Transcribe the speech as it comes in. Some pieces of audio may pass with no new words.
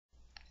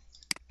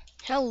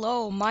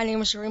Hello, my name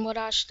is Rainbow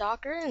Dash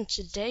Stalker, and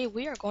today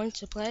we are going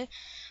to play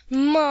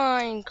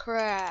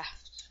Minecraft.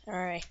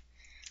 Alright,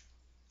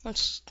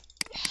 let's.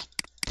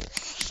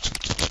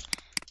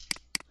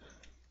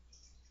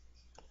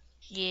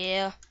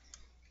 Yeah.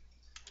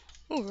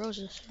 Ooh,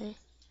 roses. There's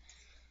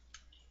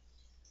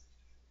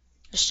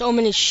so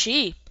many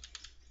sheep.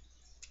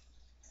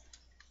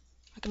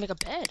 I can make a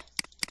bed.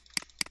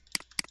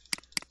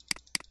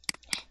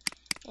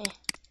 Eh,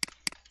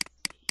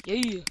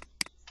 yeah.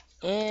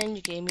 And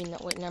you gave me no.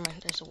 Wait, never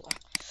mind. There's a wall.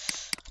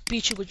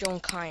 Beat you with your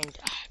own kind.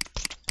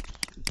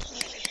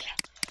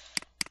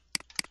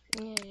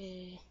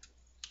 Yay.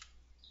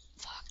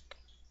 Fuck.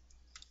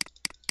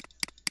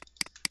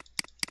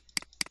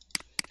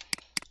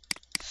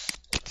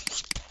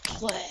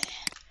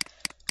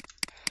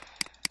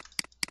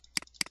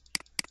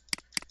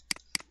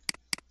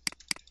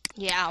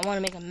 Yeah, I want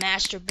to make a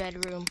master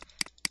bedroom.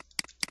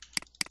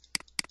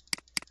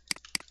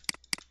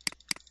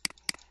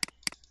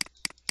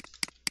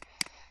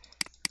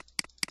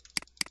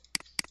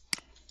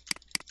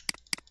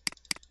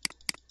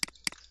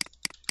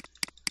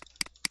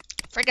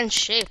 Freaking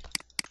shape.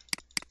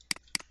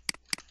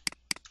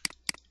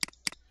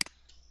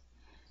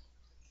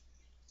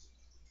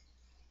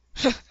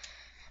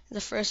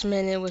 The first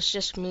minute was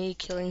just me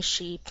killing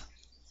sheep.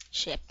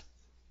 Ship.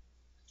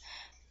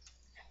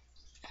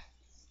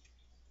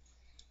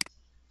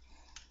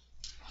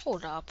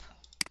 Hold up.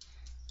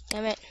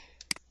 Damn it.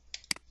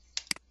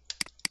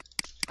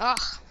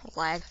 Ugh,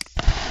 lag.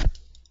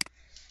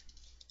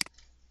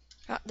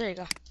 Oh, there you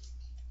go.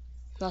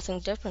 Nothing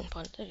different,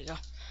 but there you go.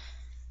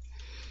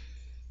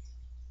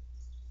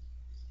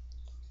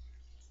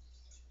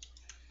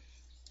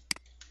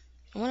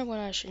 I wonder what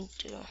I should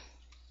do.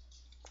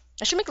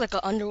 I should make like an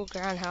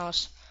underground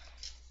house.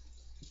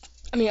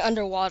 I mean,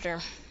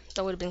 underwater.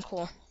 That would have been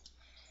cool.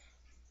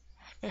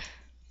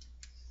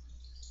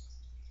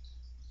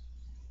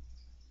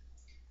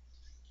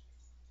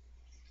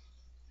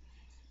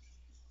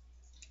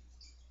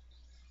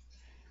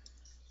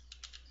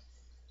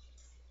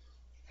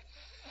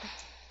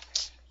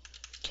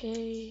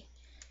 Okay.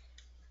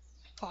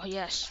 Oh,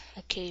 yes.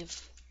 A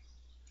cave.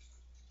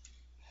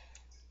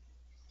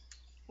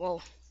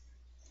 Whoa.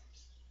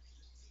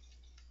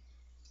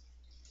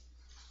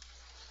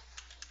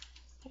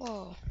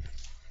 Whoa.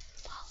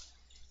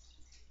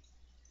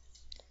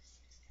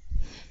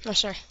 I'm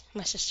sorry.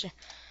 My sister.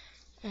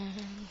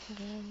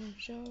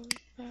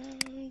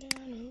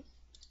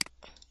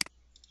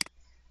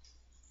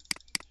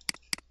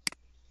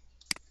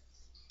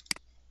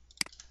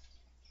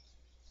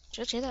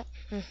 Should I say that?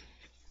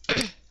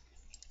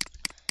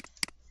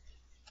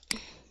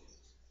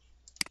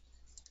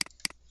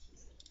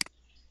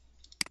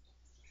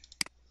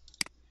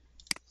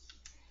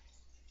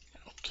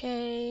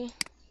 Okay.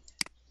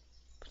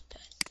 Put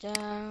that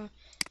down.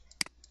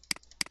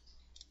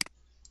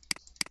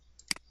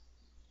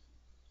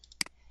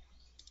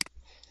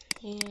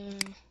 Yeah.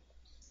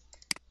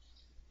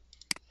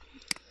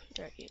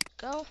 There you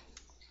go.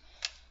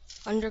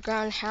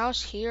 Underground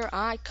house, here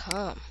I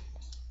come.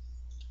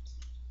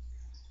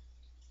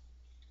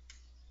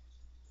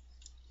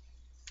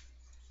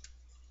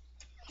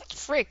 What the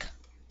frick?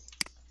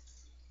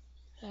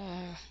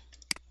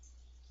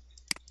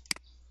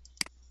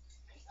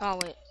 Oh,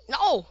 wait.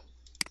 No!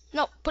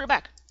 No, put it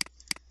back.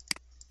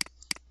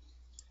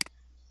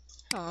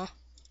 Oh.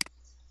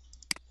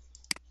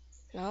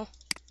 No.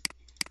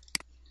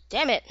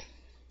 Damn it.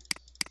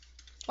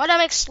 Why'd I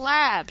make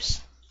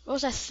slabs? What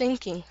was I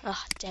thinking?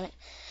 Ah, damn it.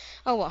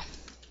 Oh well.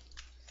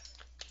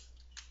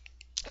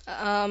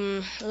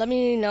 Let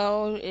me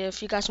know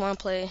if you guys want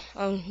to play.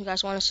 You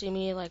guys want to see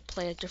me like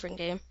play a different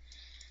game,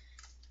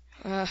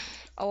 uh,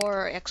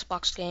 or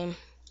Xbox game.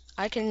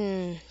 I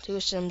can do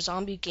some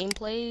zombie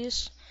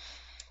gameplays.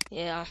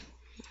 Yeah.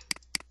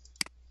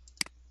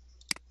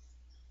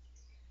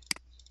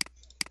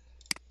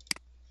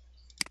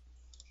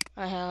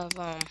 I have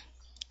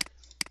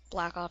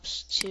Black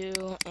Ops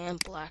 2 and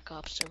Black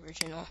Ops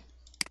Original.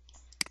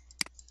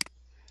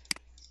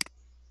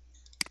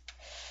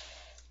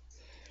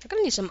 I'm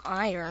gonna need some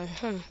iron.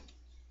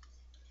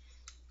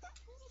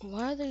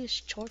 Why are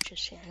these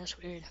torches here? That's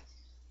weird.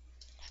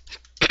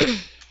 I'm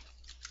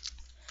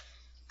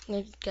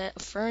gonna get a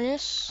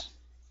furnace.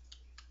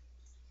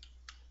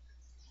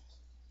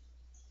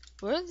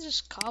 Where is this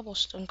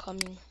cobblestone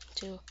coming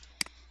to?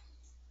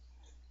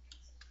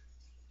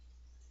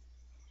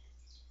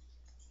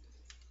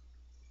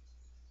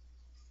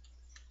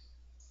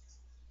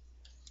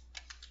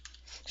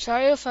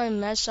 Sorry if I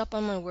mess up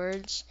on my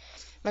words.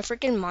 My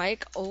freaking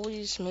mic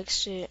always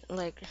makes it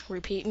like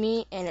repeat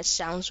me and it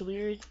sounds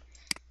weird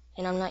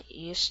and I'm not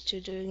used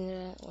to doing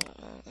that.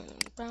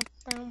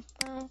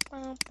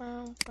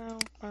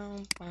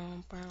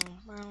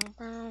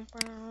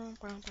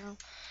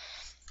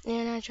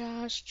 And I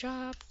just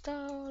dropped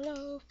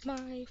all of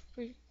my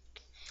freak.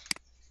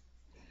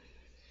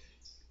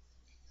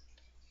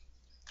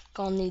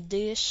 Gonna need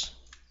this.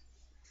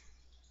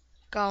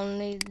 Gonna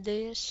need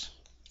this.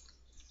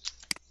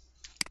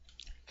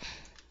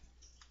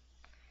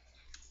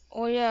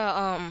 Oh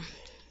yeah,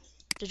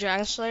 the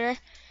Dragon Slayer,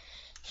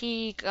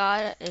 he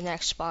got an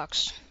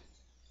Xbox,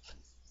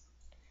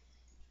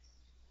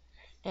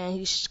 and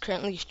he's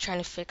currently trying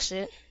to fix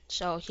it,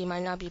 so he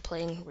might not be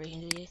playing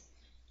really.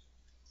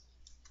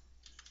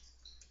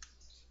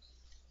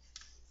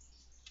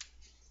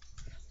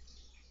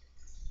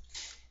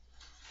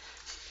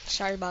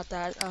 Sorry about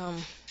that,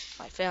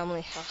 my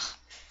family. Ugh.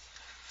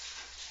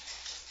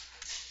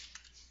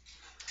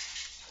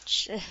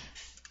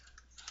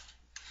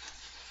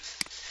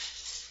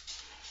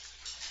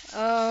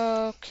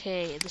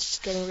 Okay, this is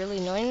getting really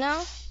annoying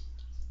now.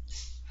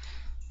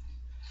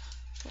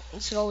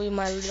 Let's go with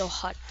my little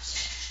hut.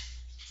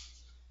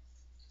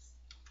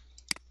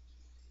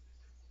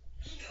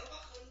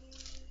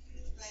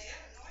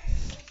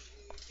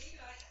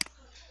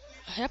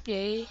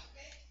 Happy.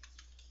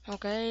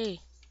 Okay.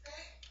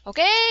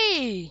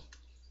 Okay.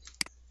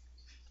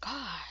 God.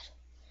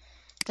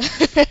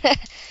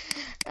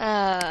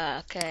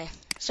 Okay.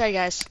 Sorry,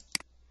 guys.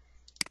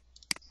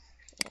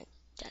 Da,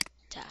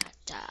 da,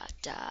 da,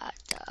 da,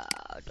 da,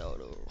 do,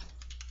 do.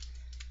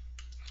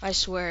 I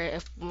swear,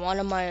 if one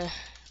of my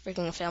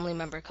freaking family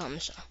member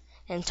comes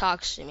and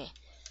talks to me,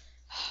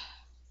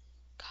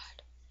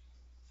 God,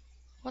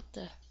 what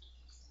the?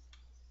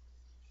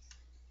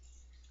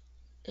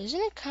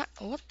 Isn't it kind?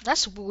 What?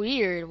 That's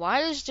weird.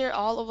 Why is there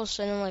all of a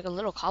sudden like a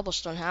little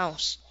cobblestone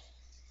house?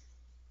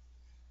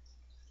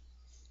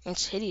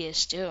 It's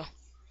hideous too.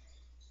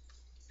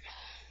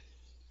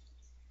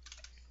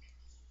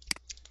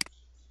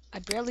 I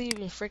barely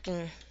even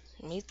freaking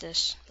made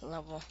this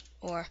level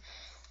or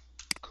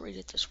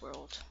created this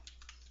world.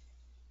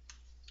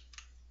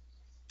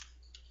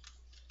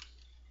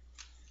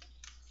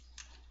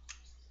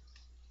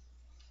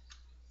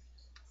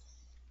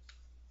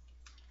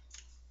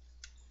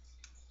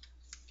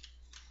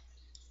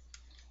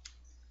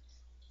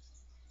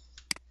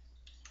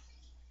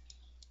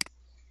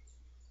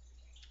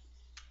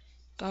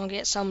 Gonna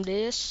get some of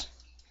this.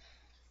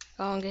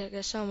 Gonna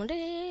get some of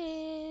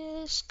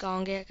this.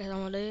 Gonna get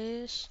some of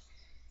this.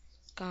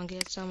 Gonna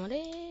get some of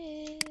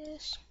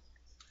this.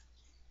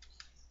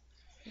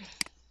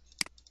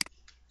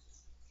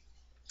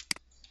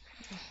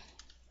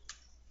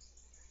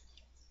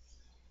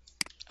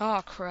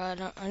 Oh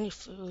crud! I need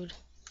food.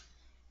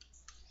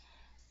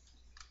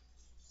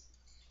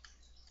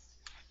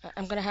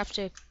 I'm gonna have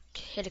to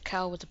hit a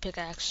cow with a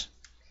pickaxe.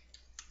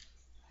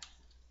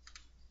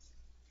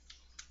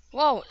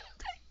 Whoa!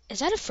 Is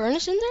that a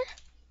furnace in there?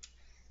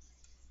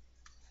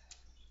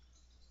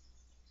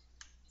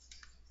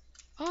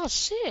 Oh,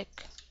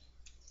 sick.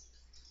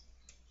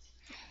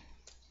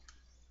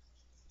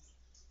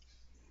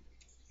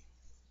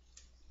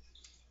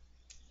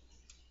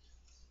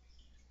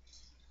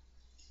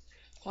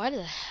 Why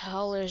the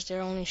hell is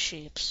there only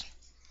sheeps?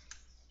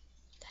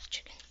 That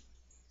chicken.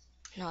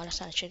 No,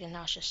 that's not a chicken.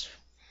 That's just.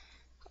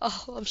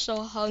 Oh, I'm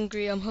so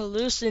hungry. I'm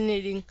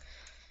hallucinating.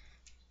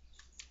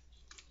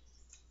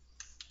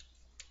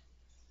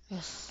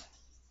 Ugh.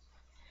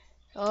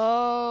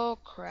 Oh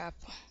crap.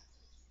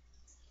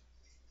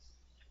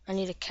 I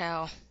need a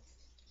cow.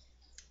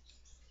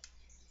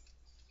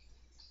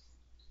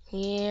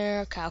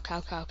 Here, cow, cow,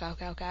 cow, cow,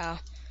 cow, cow.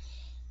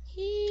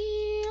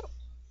 Here.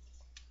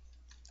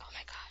 Oh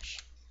my gosh.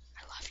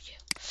 I love you.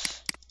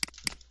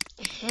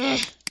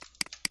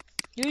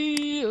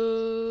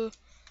 Yeah.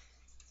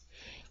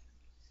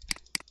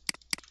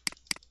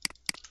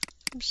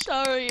 I'm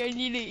sorry, I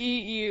need to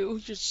eat you.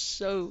 Just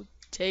so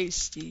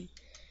tasty.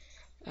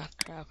 Oh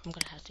crap, I'm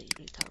gonna have to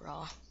eat that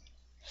raw.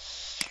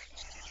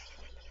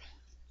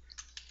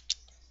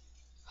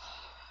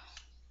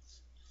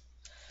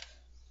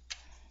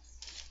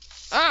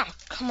 Ah,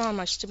 come on,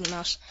 my stupid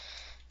mouse.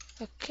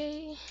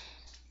 Okay.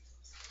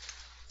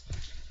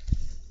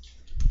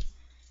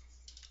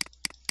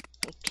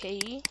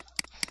 Okay.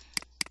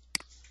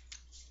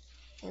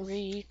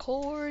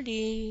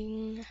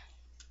 Recording.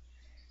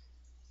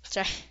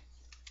 Sorry.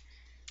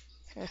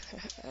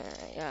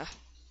 Yeah.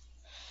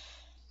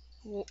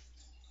 Whoa,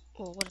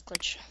 whoa, what a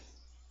glitch.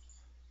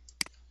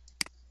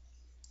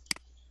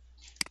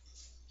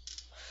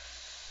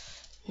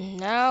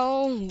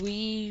 Now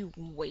we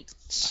wait.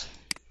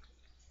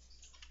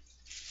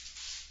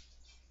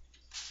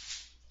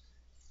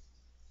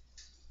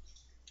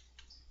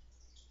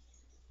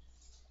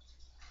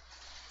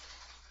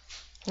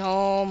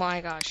 Oh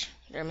my gosh,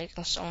 they're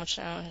making so much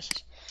noise.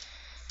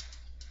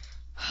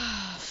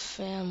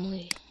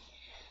 Family.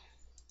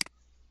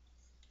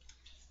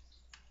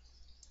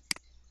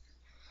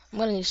 I'm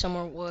gonna need some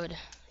more wood.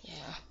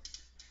 Yeah.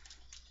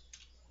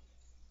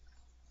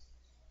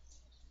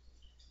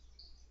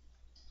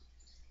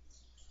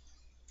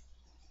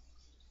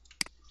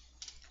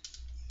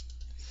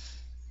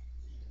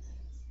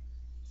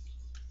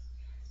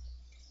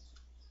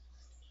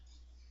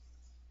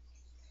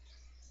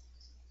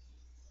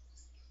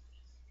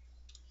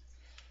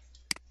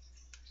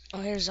 Oh,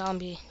 here's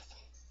zombie.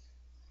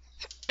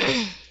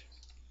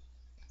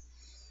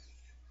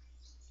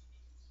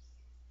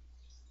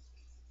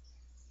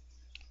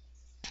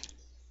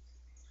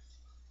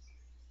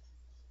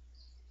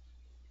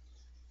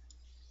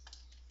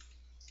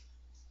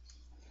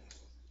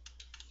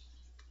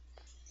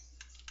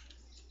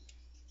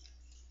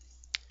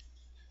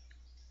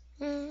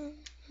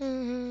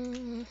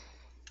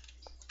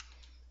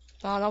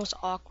 Wow, that was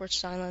awkward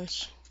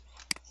silence.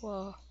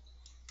 Whoa.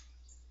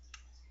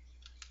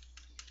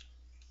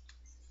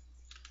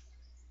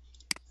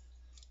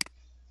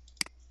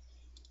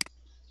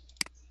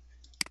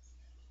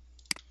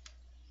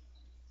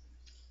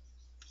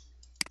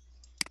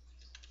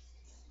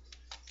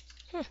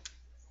 Hmm,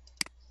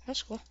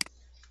 that's cool.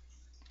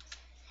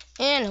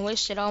 And I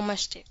wasted all my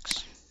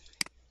sticks.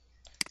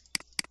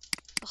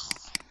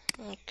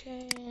 Ugh.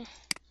 Okay.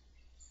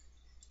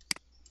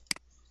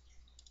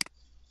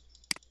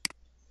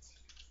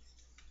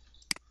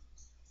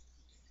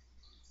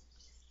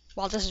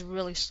 Wow, this is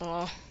really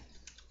slow.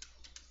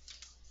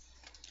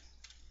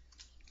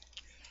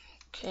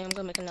 Okay, I'm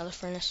gonna make another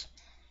furnace.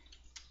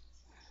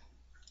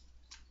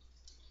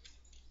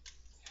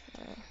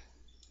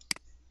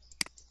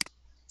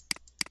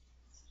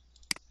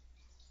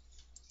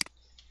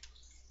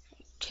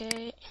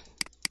 Okay.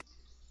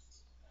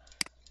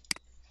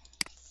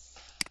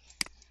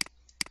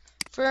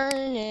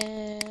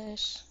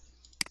 Furnace.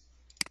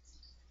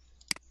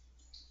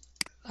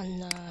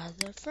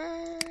 Another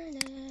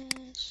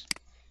furnace.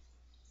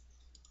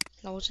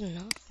 That wasn't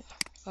enough.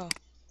 Oh.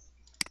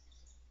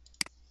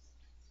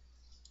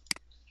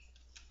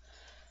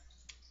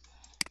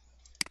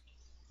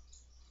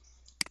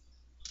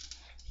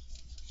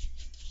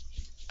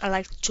 I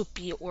like to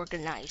be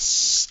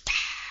organized.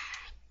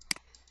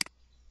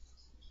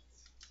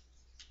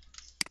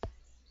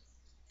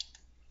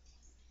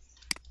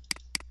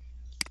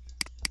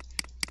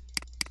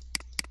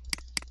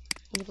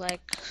 Need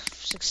like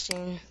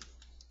 16.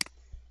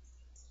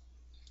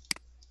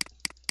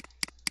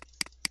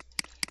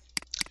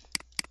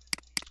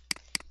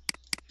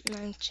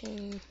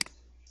 19.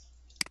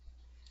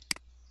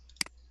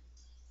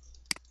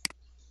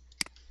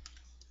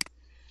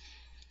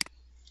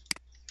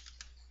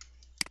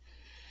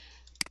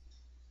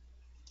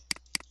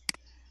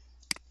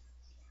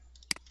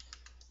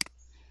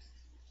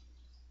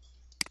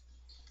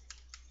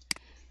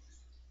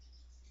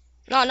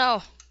 No,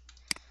 no.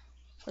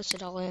 Place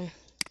it all in.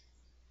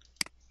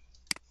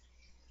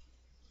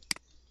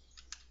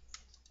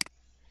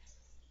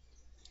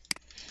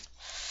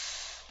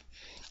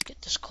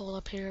 Get this coal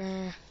up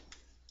here.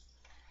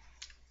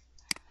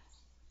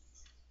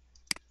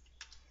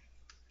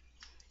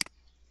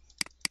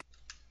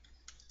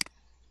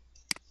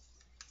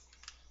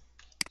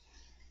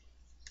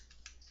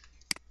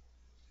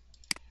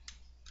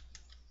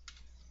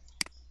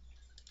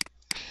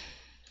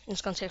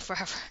 It's gonna take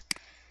forever.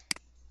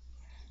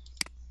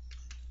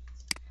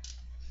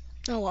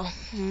 Oh well.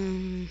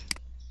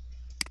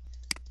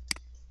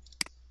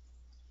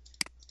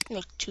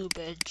 Make 2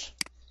 beds.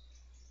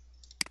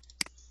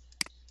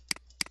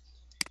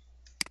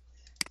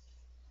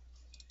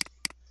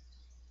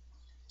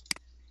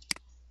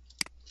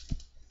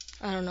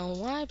 I don't know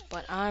why,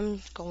 but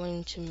I'm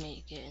going to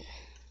make it.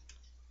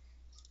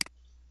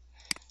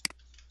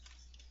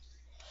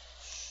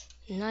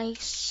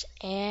 Nice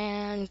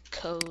and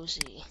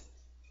cozy.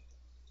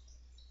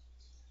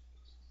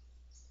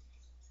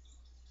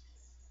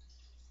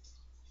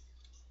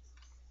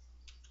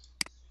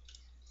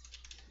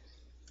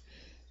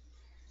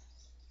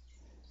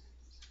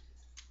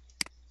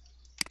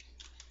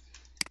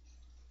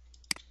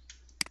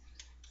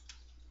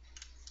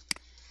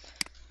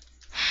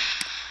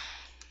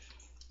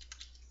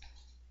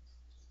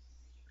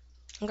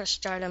 I'm gonna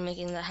start on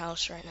making the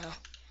house right now.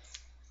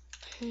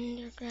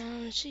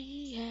 Underground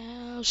sea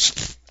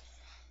house.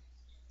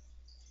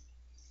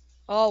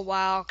 Oh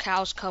wow,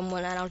 cows come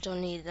when I don't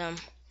need them.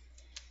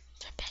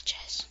 They're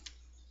bitches.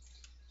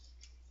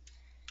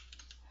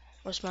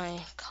 Where's my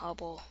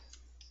cobble?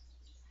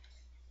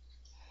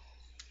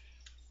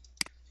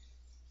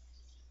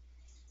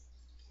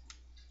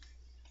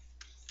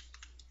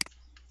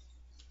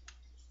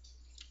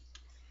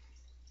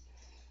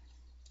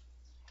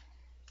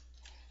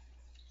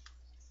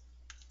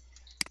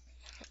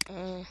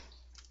 Uh,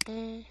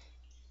 uh,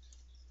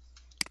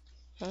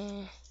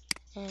 uh,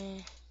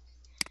 uh.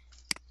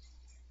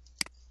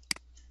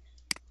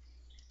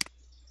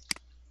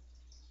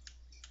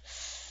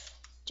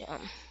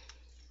 Damn.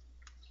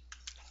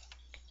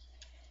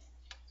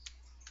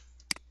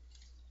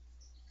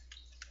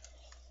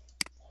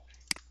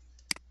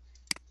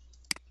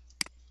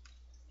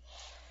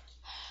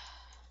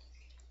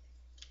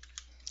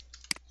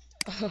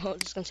 Oh,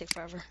 this is gonna take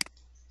forever.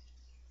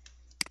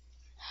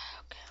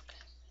 Okay,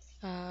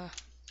 okay.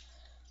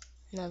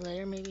 Another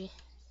layer maybe.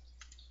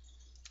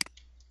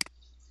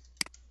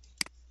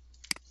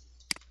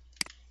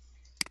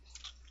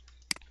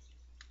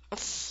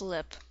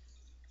 Flip.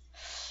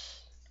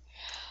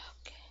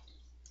 Okay.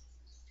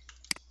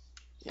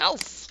 Now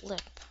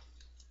flip.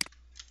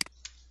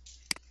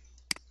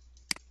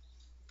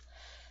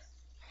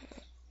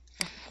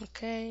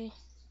 Okay.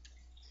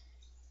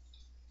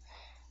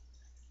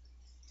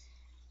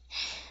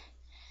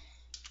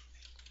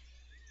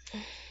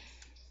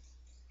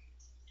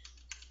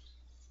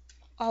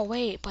 Oh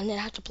wait, but then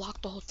I have to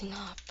block the whole thing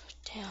up.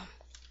 Damn.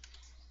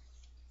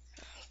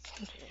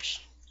 Confused.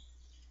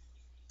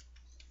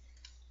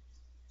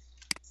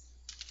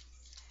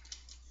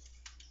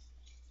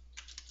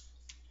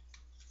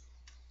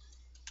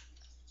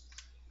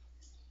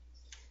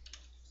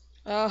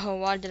 Oh,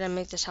 why did I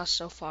make this house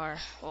so far?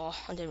 Well,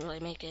 I didn't really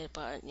make it,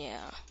 but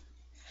yeah.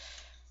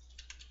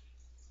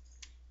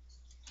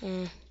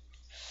 Hmm.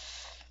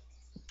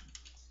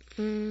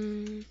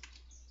 Hmm.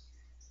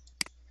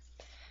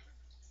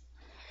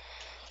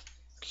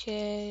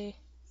 Okay.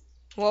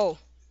 Whoa.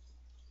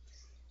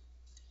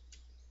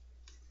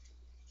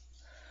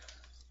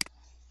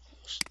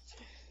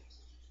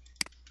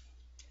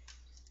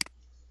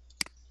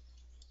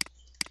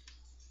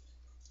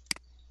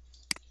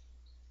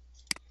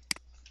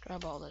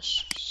 Grab all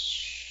this.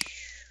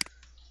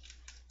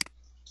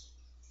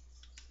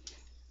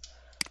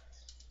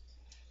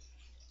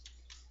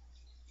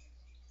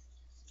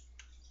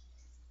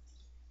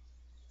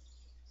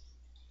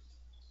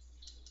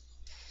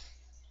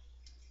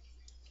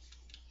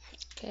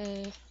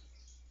 Okay.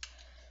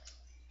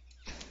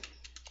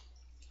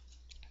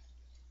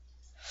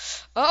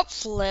 Oh,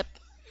 flip.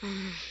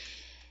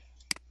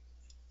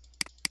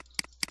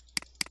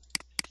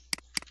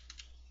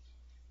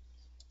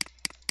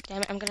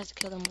 Damn it, I'm gonna have to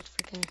kill them with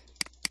freaking...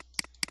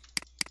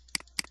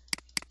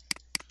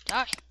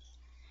 Die!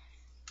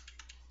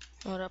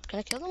 Hold up, can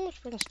I kill them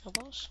with freaking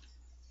snowballs?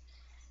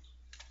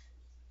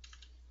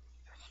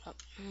 Hold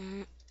up.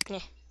 Yeah.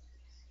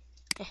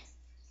 Yeah.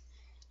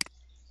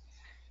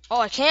 Oh,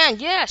 I can,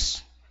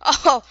 yes!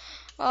 Oh!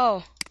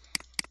 Oh!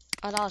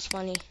 Oh, that was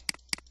funny.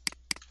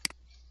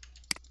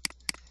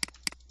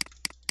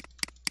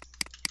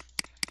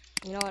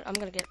 You know what, I'm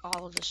gonna get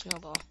all of the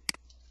snowball.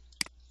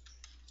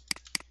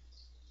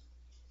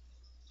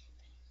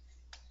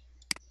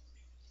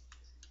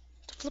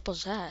 What the flip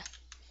was that?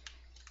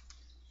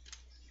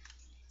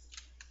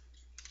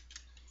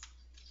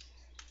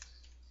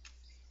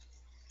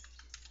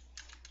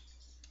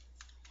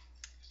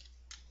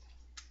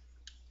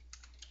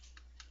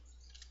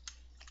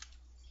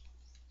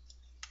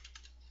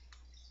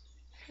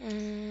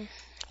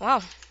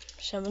 Wow.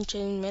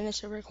 17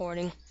 minutes of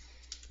recording.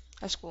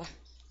 That's cool.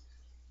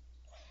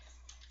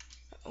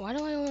 Why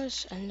do I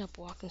always end up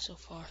walking so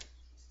far?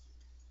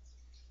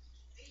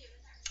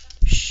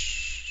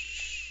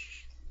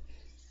 Shh.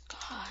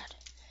 God.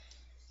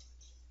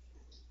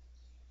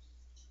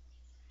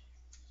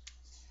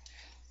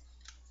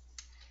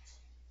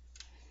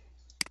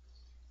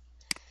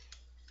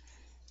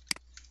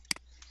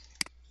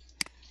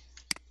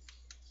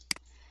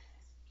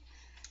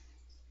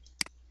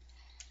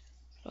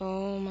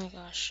 Oh my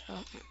gosh.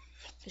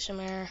 Do some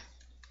air.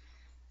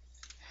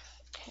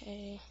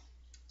 Okay.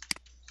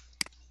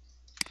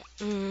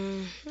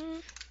 Mm-hmm.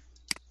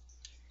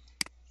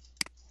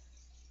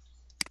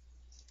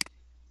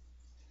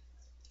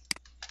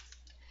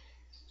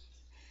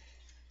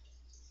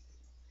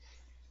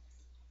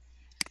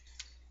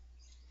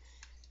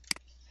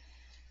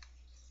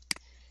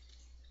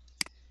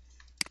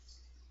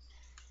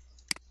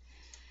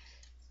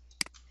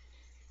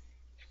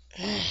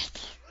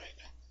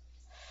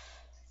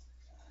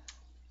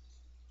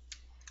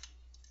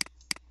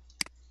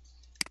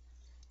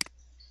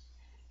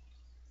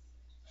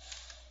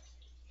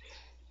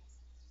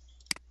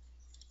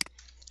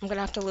 I'm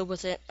gonna have to live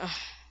with it.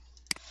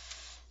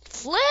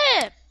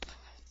 Flip!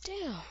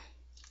 Damn.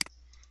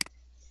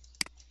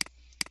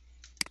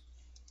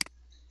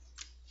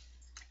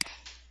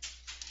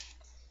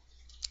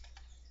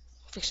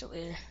 Fix it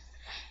later.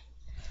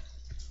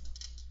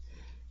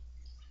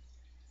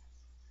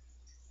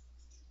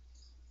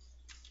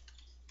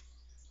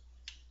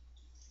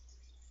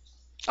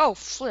 Oh,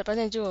 flip. I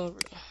didn't do a...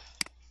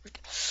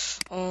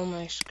 Oh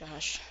my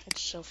gosh.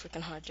 It's so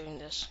freaking hard doing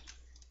this.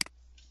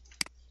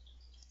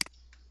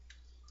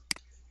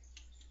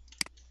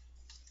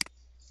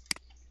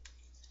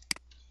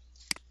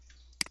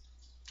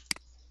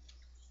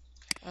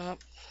 Uh,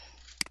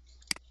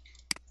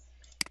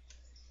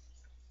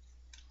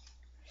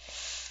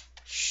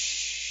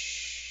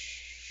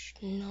 Shh.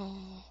 No.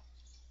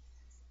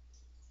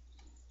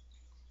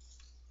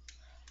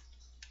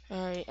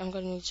 Alright, I'm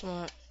gonna need some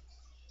more.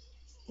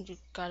 You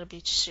gotta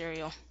be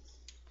cereal.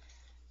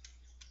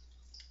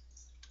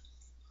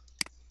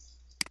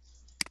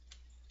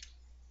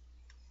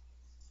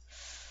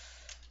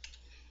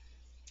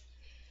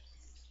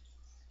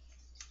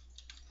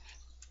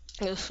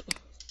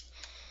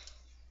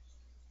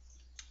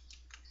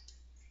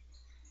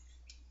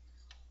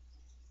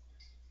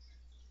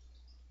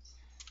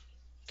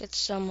 Get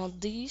some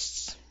of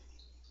these.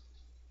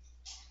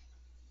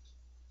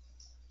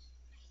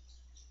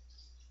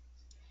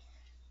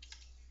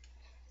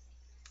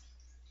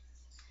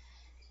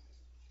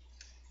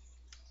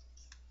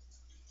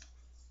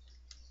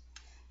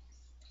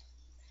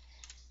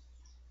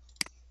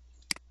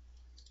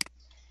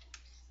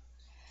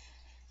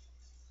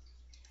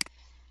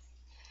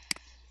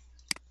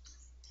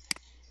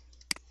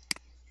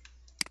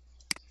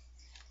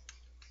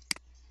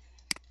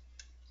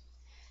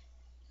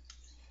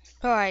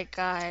 Alright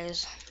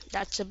guys,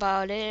 that's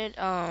about it.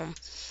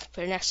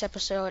 For the next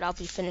episode I'll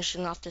be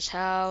finishing off this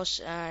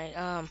house.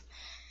 My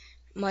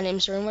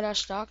name's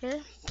Stalker.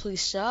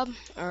 Please sub.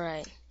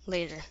 Alright,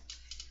 later.